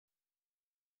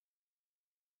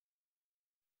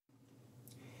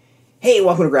Hey,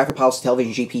 welcome to Graphic Policy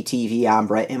Television GPTV. I'm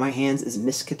Brett. In my hands is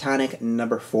Miskatonic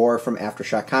number 4 from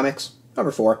AfterShock Comics.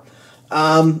 Number 4.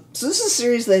 So this is a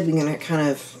series that I've been going to kind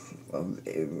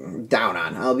of down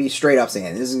on. I'll be straight up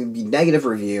saying this is going to be negative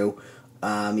review.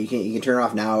 You can turn it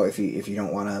off now if you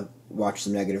don't want to watch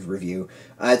some negative review.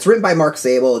 It's written by Mark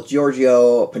Sable.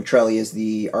 Giorgio Pontrelli is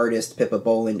the artist. Pippa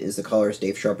Bowland is the colorist.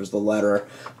 Dave Sharpe is the letterer.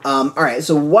 Alright,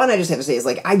 so one I just have to say is,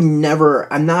 like, I'm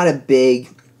not a big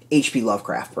H.P.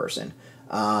 Lovecraft person.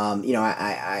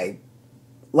 I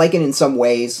like it in some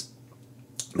ways,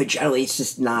 but generally it's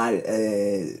just not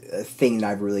a thing that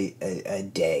I really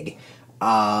dig.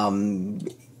 All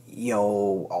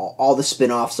the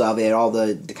spin-offs of it, all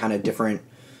the kind of different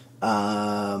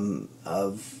of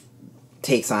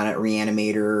takes on it,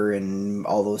 Reanimator and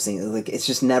all those things, like, it's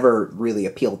just never really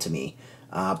appealed to me.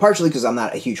 Partially because I'm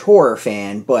not a huge horror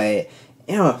fan, but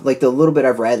like the little bit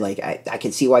I've read, like I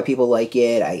can see why people like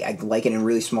it. I like it in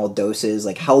really small doses,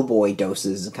 like Hellboy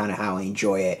doses is kind of how I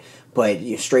enjoy it. But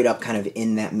straight up kind of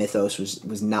in that mythos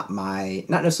was not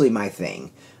necessarily my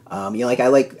thing. I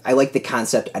like the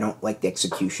concept. I don't like the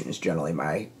execution is generally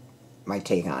my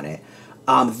take on it.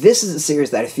 This is a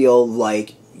series that I feel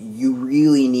like you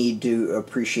really need to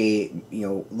appreciate,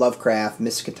 Lovecraft,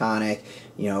 Miskatonic,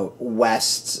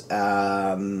 West,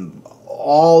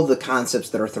 all the concepts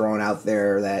that are thrown out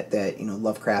there that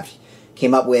Lovecraft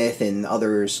came up with and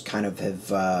others kind of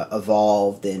have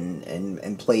evolved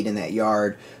and played in that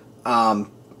yard. And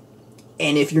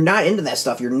if you're not into that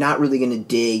stuff, you're not really going to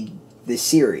dig this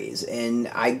series. And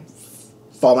I'm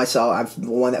the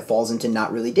one that falls into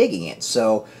not really digging it.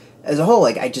 So as a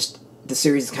whole, the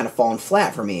series has kind of fallen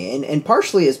flat for me, and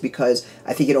partially is because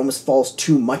I think it almost falls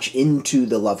too much into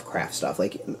the Lovecraft stuff.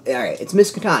 Like, alright, it's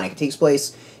Miskatonic. It takes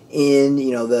place in,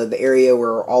 the area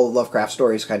where all the Lovecraft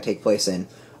stories kind of take place in,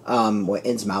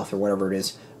 Innsmouth or whatever it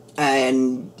is.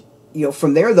 And,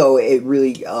 from there, though, it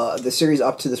really, the series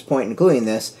up to this point, including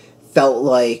this, felt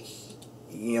like,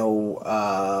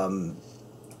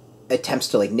 attempts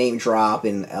to, like, name drop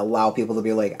and allow people to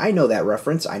be like, I know that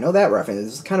reference.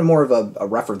 It's kind of more of a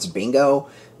reference bingo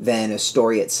than a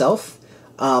story itself.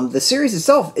 The series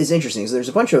itself is interesting. So there's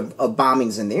a bunch of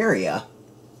bombings in the area,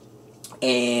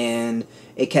 and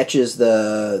it catches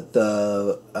the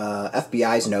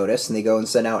FBI's notice, and they go and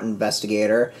send out an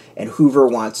investigator, and Hoover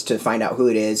wants to find out who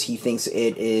it is. He thinks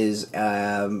it is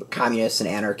communists and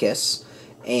anarchists,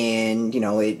 and,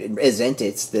 it isn't.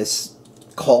 It's this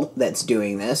cult that's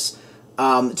doing this.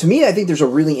 To me, I think there's a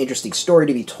really interesting story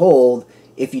to be told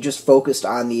if you just focused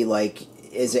on the, like,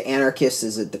 is it anarchists,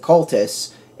 is it the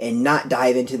cultists, and not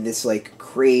dive into this, like,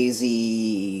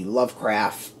 crazy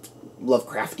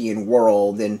Lovecraftian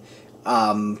world and,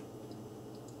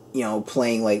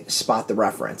 playing, like, spot the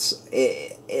reference.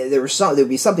 There would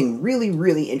be something really,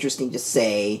 really interesting to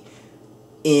say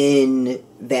in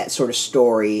that sort of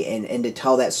story, and to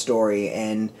tell that story,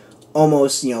 and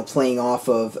almost, playing off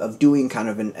of doing kind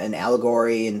of an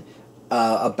allegory and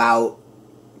about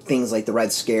things like the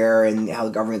Red Scare and how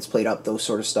the government's played up those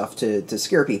sort of stuff to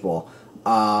scare people.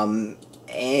 And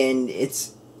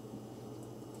it's,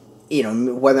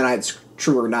 whether or not it's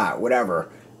true or not,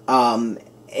 whatever. And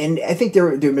I think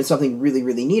there have been something really,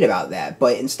 really neat about that.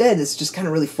 But instead, it's just kind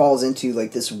of really falls into,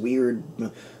 like, this weird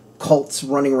cults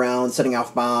running around, setting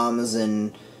off bombs,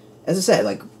 and, as I said,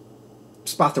 like,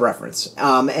 spot the reference.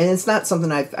 And it's not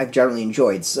something I've generally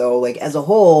enjoyed. So, like, as a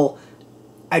whole,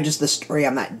 the story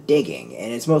I'm not digging.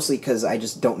 And it's mostly because I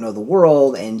just don't know the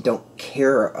world and don't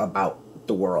care about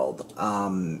the world.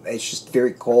 It's just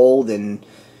very cold, and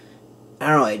I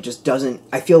don't know, it just doesn't...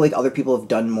 I feel like other people have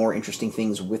done more interesting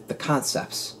things with the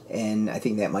concepts. And I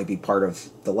think that might be part of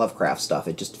the Lovecraft stuff.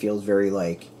 It just feels very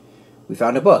like, we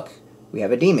found a book. We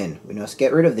have a demon. We must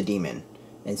get rid of the demon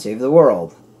and save the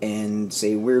world. And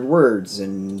say weird words,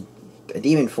 and a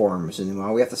demon forms, and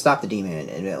well, we have to stop the demon,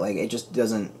 and it just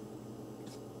doesn't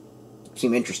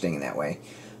seem interesting in that way.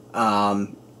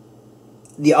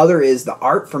 The other is the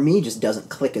art, for me, just doesn't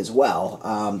click as well.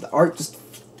 The art just,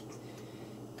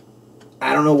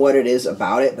 I don't know what it is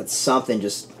about it, but something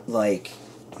just, like,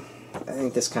 I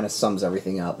think this kind of sums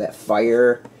everything up. That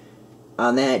fire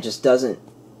on that just doesn't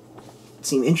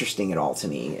seem interesting at all to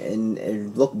me, and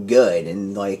it looked good,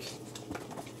 and, like,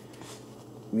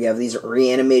 we have these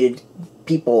reanimated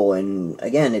people, and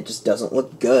again, it just doesn't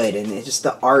look good, and it just,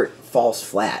 the art falls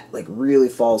flat, like, really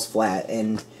falls flat.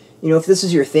 And, if this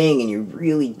is your thing and you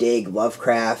really dig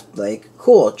Lovecraft, like,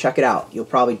 cool, check it out, you'll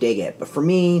probably dig it. But for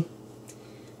me,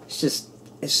 it's just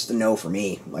a no for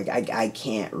me. Like, I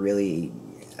can't really,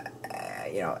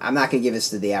 I'm not going to give this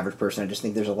to the average person. I just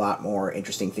think there's a lot more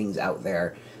interesting things out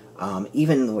there.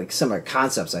 Even like some of the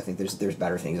concepts, I think there's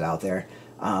better things out there.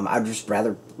 I'd just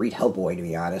rather read Hellboy, to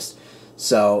be honest.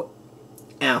 So,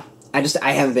 yeah,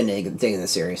 I haven't been digging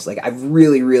this series. Like, I've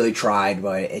really tried,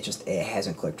 but it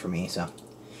hasn't clicked for me. So,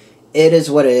 it is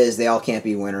what it is. They all can't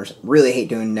be winners. Really hate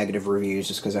doing negative reviews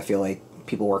just because I feel like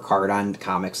people work hard on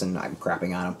comics and I'm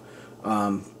crapping on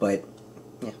them. But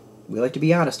yeah, we like to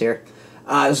be honest here.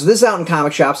 So this is out in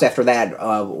comic shops after that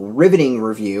riveting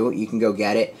review. You can go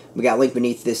get it. We got a link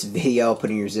beneath this video. Put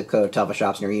in your zip code, tell the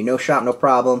shops near you. No shop, no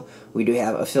problem. We do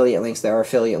have affiliate links. There are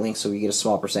affiliate links, so we get a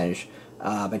small percentage.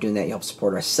 By doing that, you help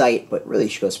support our site, but really you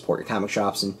should go support your comic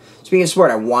shops. And speaking of support,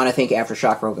 I want to thank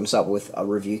AfterShock for hooking us up with a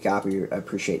review copy. I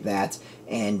appreciate that.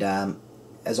 And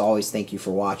as always, thank you for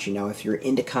watching. Now, if you're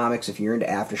into comics, if you're into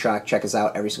AfterShock, check us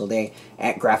out every single day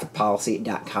at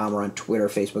graphicpolicy.com. We're on Twitter,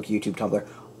 Facebook, YouTube, Tumblr,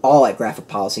 all at Graphic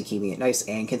Policy, keeping it nice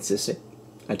and consistent.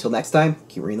 Until next time,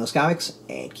 keep reading those comics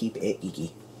and keep it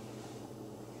geeky.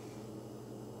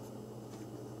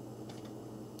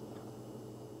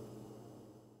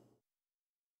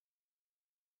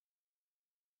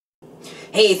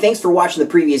 Hey, thanks for watching the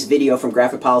previous video from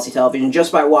Graphic Policy Television.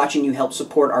 Just by watching, you help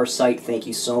support our site. Thank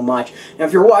you so much. Now,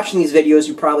 if you're watching these videos,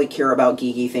 you probably care about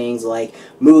geeky things like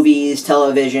movies,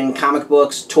 television, comic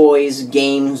books, toys,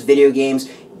 games, video games,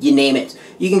 you name it.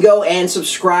 You can go and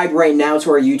subscribe right now to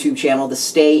our YouTube channel to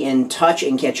stay in touch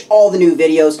and catch all the new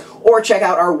videos, or check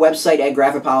out our website at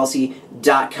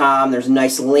graphicpolicy.com. There's a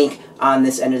nice link on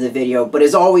this end of the video. But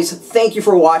as always, thank you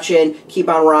for watching. Keep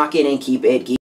on rocking and keep it geeky.